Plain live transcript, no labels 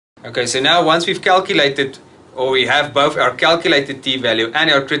Okay, so now once we've calculated, or we have both our calculated t-value and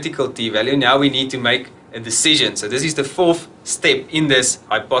our critical t-value, now we need to make a decision. So this is the fourth step in this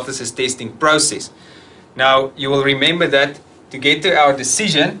hypothesis testing process. Now you will remember that to get to our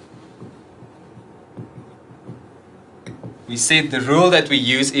decision, we said the rule that we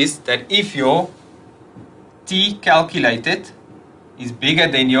use is that if your t calculated is bigger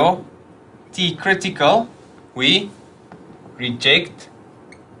than your t critical, we reject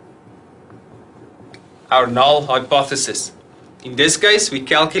our null hypothesis. In this case, we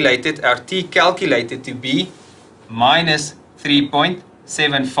calculated our t calculated to be minus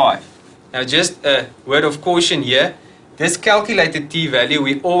 3.75. Now just a word of caution here, this calculated t value,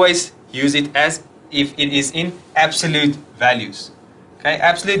 we always use it as if it is in absolute values. Okay,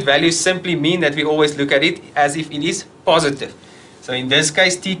 absolute values simply mean that we always look at it as if it is positive. So in this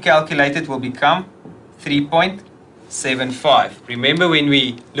case, t calculated will become 3.75. Remember, when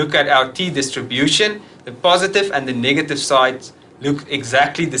we look at our t distribution, the positive and the negative sides look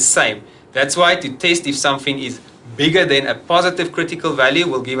exactly the same. That's why to test if something is bigger than a positive critical value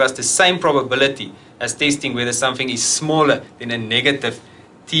will give us the same probability as testing whether something is smaller than a negative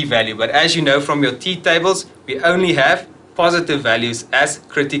t value. But as you know from your t tables, we only have positive values as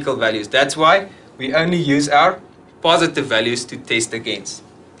critical values. That's why we only use our positive values to test against.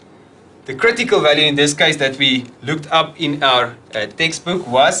 The critical value in this case that we looked up in our textbook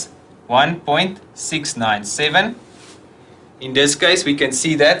was 1.697. In this case, we can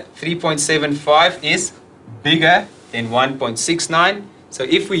see that 3.75 is bigger than 1.69. So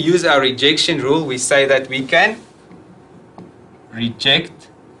if we use our rejection rule, we say that we can reject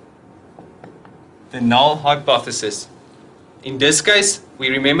the null hypothesis. In this case, we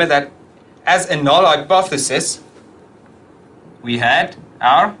remember that as a null hypothesis, we had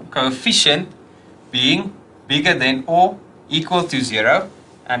our coefficient being bigger than or equal to 0,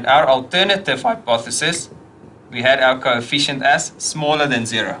 and our alternative hypothesis, we had our coefficient as smaller than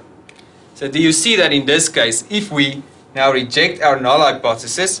 0. So do you see that in this case, if we now reject our null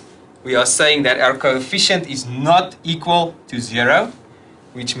hypothesis, we are saying that our coefficient is not equal to 0,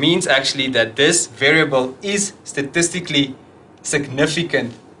 which means actually that this variable is statistically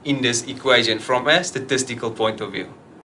significant in this equation from a statistical point of view.